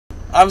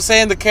I'm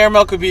saying the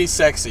caramel could be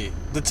sexy.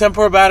 The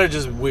tempura batter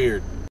just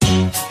weird.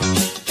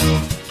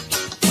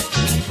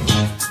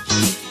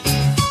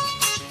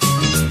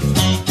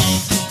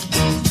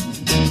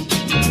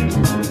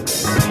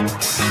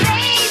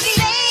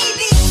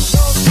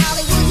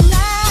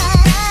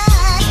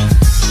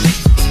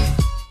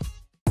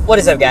 What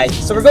is up,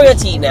 guys? So we're going out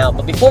to eat now,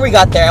 but before we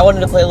got there, I wanted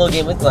to play a little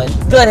game with Glenn.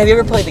 Glenn, have you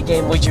ever played the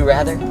game Would You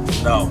Rather?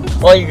 No.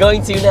 Well, you're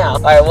going to now.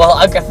 Alright, well,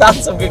 I've found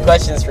some good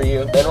questions for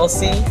you, then we'll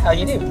see how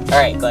you do.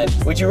 Alright, Glenn,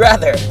 would you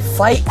rather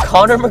fight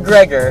Conor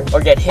McGregor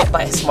or get hit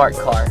by a smart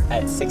car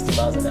at 60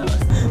 miles an hour?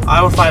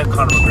 I would fight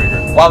Conor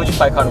McGregor. Why would you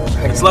fight Conor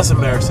McGregor? It's less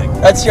embarrassing.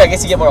 That's true, I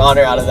guess you get more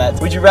honor out of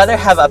that. Would you rather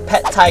have a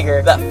pet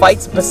tiger that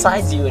fights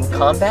besides you in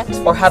combat,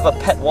 or have a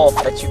pet wolf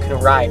that you can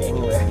ride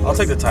anywhere? I'll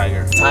take the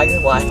tiger. Tiger?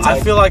 Why? Tiger? I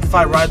feel like if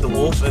I ride the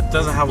wolf, it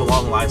doesn't have a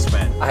long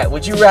lifespan. Alright,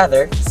 would you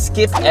rather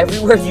skip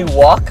everywhere you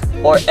walk,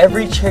 or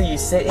every chair you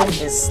sit in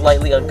is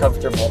slightly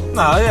uncomfortable?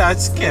 No, yeah,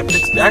 I'd skip.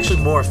 It's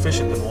actually more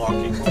efficient than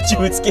walking. But you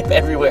would skip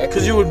everywhere.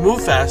 Because you would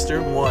move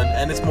faster, one,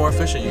 and it's more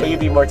efficient. But you'd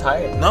be more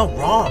tired. No,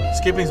 wrong.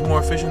 Skipping's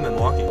more efficient than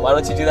walking. Why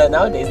don't you do that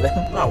nowadays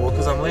then? No, well,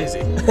 because I'm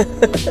lazy.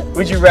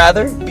 Would you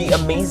rather be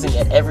amazing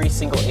at every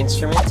single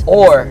instrument,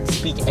 or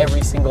speak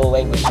every single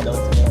language known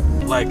to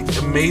man? Like,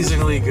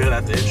 amazingly good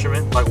at the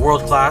instrument? Like,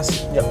 world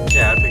class? Yep.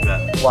 Yeah, I'd pick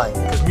that. Why?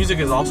 Because music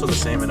is also the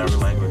same in every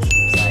language.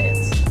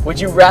 Science. Would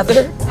you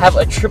rather have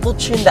a triple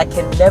chin that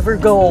can never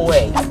go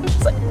away?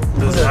 It's like,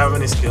 does it have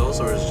any skills,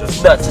 or is it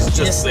just no,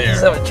 just there?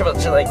 Just have a triple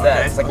chin like that.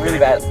 Okay, It's like really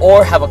bad.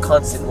 Or have a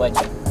constant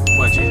wedgie.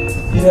 Wedgie?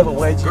 You have a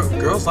wedgie.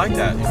 Girls like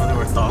that, you know, they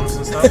wear thongs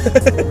and stuff.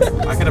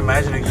 I can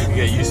imagine you can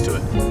get used to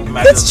it.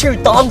 That's true,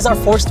 thongs are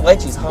forced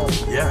wedgies, huh?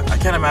 Yeah, I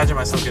can't imagine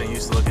myself getting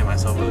used to looking at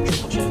myself with a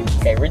triple chin.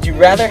 Okay, would you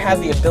rather have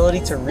the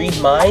ability to read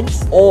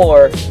minds,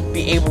 or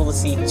be able to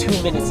see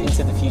 2 minutes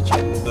into the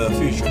future? The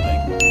future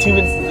thing. 2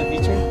 minutes into the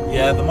future?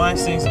 Yeah, the mind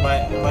things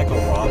might go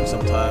wrong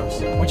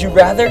sometimes. Would you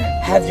rather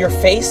have your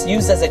face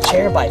used as a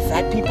chair by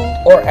fat people,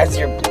 or as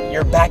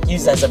your back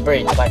used as a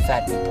bridge by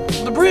fat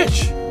people? The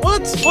bridge.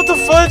 What? What the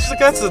fudge? Like,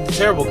 that's a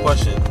terrible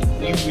question.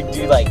 You would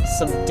do like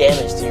some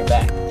damage to your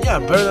back. Yeah,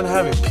 better than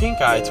having pink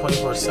eye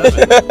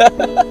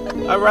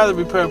 24/7. I'd rather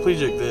be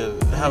paraplegic than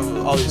have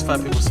all these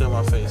fat people sit on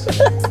my face.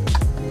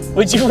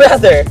 Would you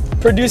rather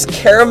produce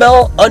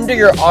caramel under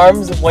your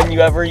arms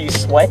whenever you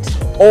sweat,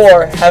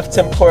 or have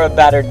tempura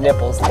battered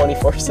nipples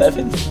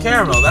 24/7?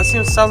 Caramel. That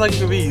sounds like it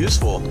could be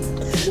useful.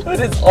 What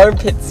is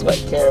armpit sweat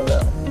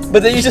caramel?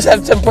 But then you just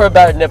have tempura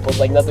battered nipples,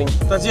 like nothing.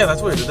 That's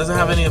weird. It doesn't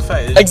have any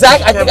effect.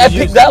 Exactly. I think I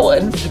picked that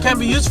one. It can't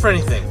be used for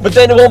anything. But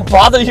then it won't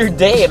bother your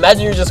day.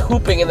 Imagine you're just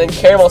hooping and then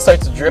caramel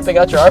starts dripping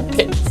out your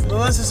armpits.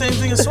 Well, that's the same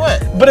thing as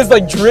sweat. But it's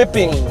like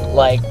dripping.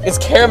 Like, it's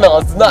caramel.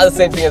 It's not the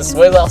same thing as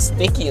sweat. It's all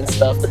sticky and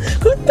stuff.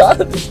 Who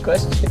thought of this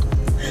question?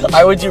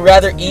 Alright, would you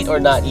rather eat or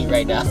not eat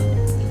right now?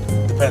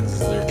 Depends. Is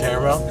there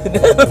caramel?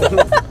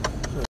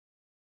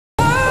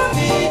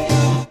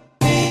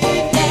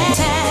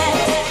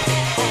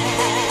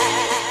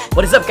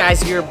 What is up,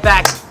 guys? We're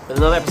back with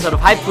another episode of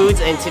Hypefoods,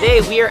 and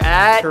today we are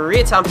at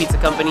Koreatown Pizza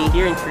Company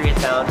here in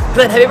Koreatown.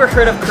 Glenn, have you ever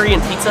heard of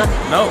Korean pizza?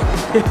 No.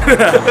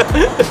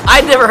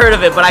 I'd never heard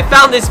of it, but I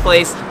found this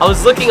place. I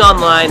was looking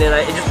online, and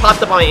it just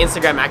popped up on my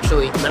Instagram,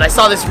 actually. And I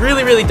saw this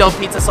really, really dope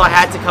pizza, so I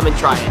had to come and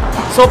try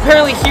it. So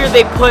apparently here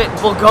they put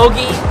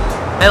bulgogi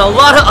and a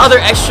lot of other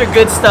extra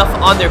good stuff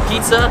on their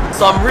pizza,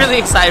 so I'm really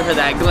excited for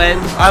that, Glenn.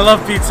 I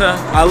love pizza.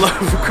 I love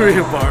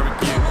Korean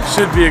barbecue.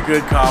 Should be a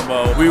good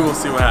combo. We will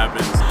see what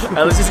happens.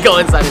 Alright, let's just go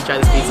inside and try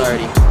this pizza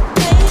already.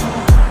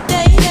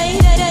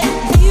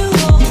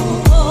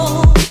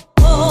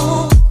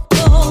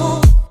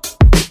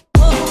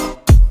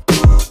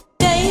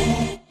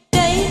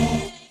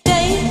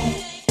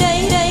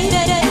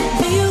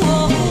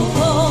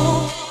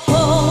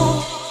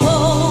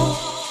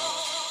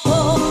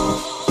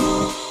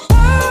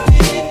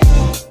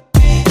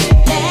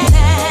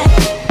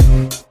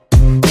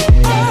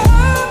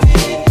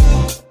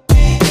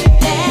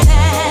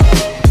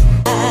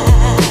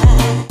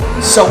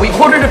 So we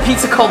ordered a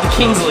pizza called the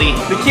Kingsley.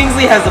 The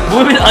Kingsley has a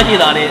bloomin' onion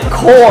on it,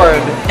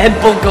 corn, and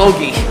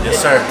bulgogi.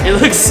 Yes, sir.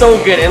 It looks so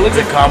good. It looks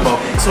like a combo.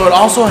 So it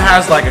also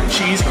has like a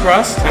cheese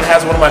crust, and it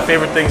has one of my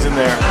favorite things in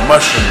there,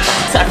 mushrooms.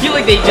 I feel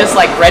like they just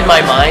like read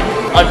my mind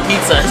on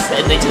pizzas,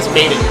 and they just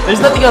made it.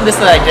 There's nothing on this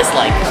that I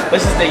dislike.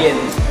 Let's just dig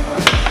in.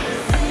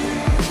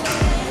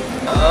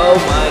 Oh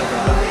my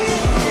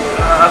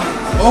god.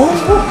 Oh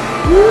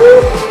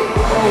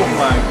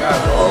my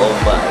god. Oh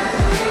my god.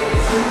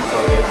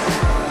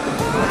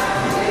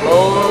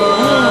 Oh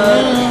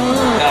god.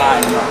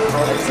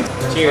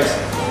 Cheers.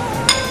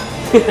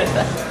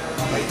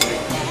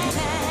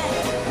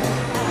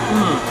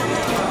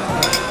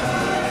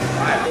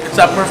 It's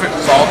that perfect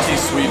salty,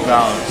 sweet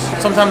balance.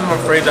 Sometimes I'm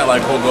afraid that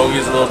like bulgogi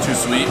is a little too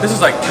sweet. This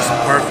is like just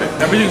perfect.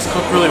 Everything's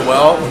cooked really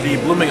well.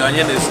 The blooming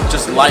onion is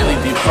just lightly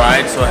deep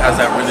fried, so it has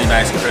that really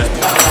nice crisp.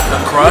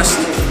 The crust,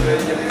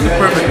 cooked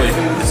perfectly.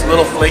 It's a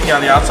little flaky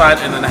on the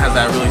outside, and then it has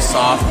that really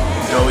soft,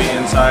 doughy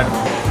inside.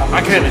 I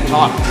can't even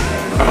talk.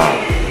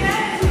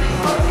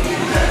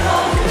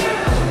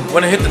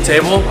 when it hit the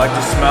table, like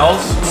the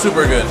smells,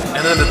 super good.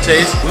 And then the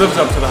taste lives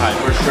up to the hype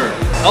for sure.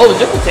 Oh, is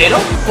there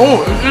potato? Oh,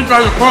 it's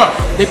inside the crust.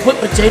 They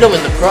put potato in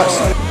the crust.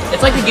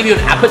 It's like they give you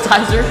an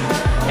appetizer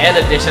and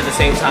a dish at the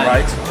same time.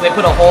 Right. They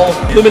put a whole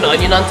bloomin'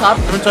 onion on top.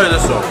 Let me tell you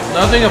this though.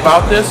 Nothing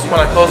about this, when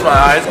I close my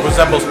eyes,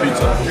 resembles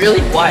pizza. Really?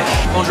 Why?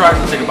 Close your eyes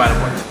and take a bite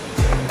of one.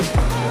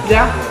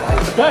 Yeah.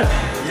 It's good.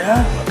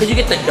 Yeah? Because you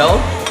get the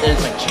dough, and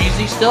it's like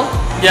cheesy still.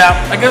 Yeah,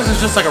 I guess it's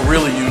just like a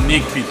really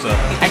unique pizza.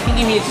 I think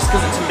you mean it's just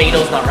because the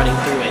tomato's not running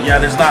through it. Yeah,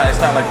 it's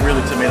not like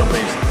really tomato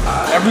based.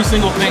 Every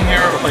single thing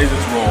here plays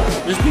its role.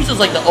 This pizza's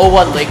like the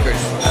 01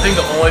 Lakers. I think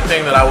the only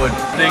thing that I would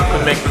think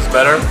would make this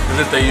better is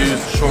if they use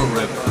short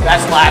rib.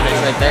 That's lavish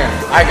right there.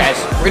 Alright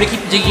guys, we're gonna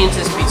keep digging into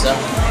this pizza.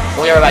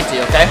 We'll get right back to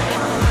you, okay?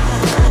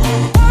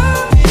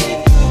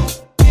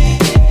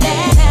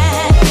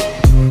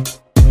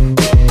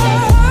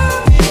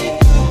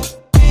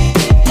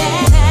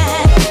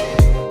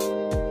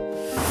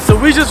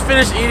 We just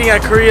finished eating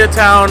at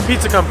Koreatown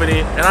Pizza Company,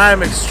 and I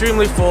am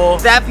extremely full.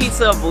 That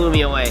pizza blew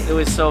me away. It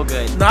was so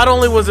good. Not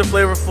only was it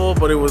flavorful,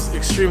 but it was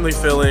extremely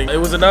filling. It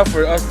was enough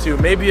for us two,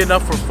 maybe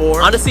enough for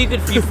 4. Honestly, you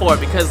could feed 4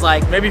 because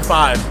like... maybe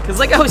 5. Because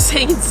like I was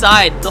saying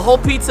inside, the whole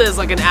pizza is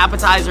like an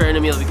appetizer and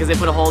a meal because they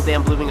put a whole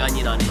damn blooming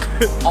onion on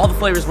it. All the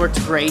flavors worked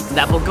great.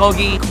 That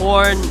bulgogi,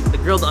 corn, the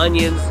grilled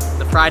onions,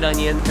 the fried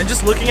onion. And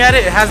just looking at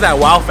it, it has that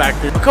wow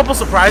factor. A couple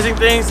surprising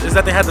things is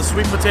that they had the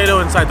sweet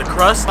potato inside the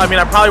crust. I mean,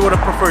 I probably would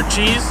have preferred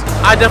cheese.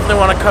 I definitely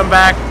want to come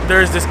back.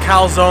 There's this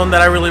calzone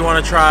that I really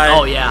want to try.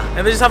 Oh yeah.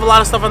 And they just have a lot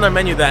of stuff on their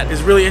menu that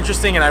is really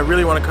interesting, and I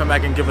really want to come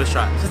back and give it a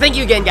shot. So thank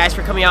you again guys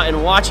for coming out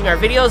and watching our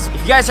videos.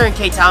 If you guys are in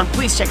K-Town,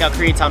 please check out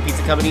Koreatown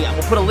Pizza Company.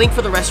 We'll put a link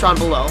for the restaurant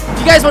below. If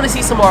you guys want to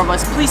see some more of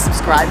us, please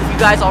subscribe. If you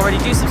guys already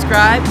do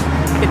subscribe,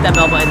 hit that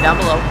bell button down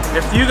below.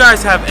 If you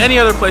guys have any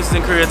other places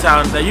in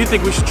Koreatown that you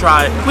think we should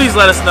try, please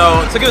let us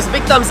know. So give us a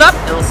big thumbs up,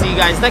 and we'll see you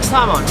guys next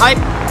time on Hype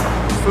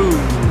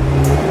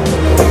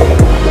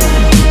Food.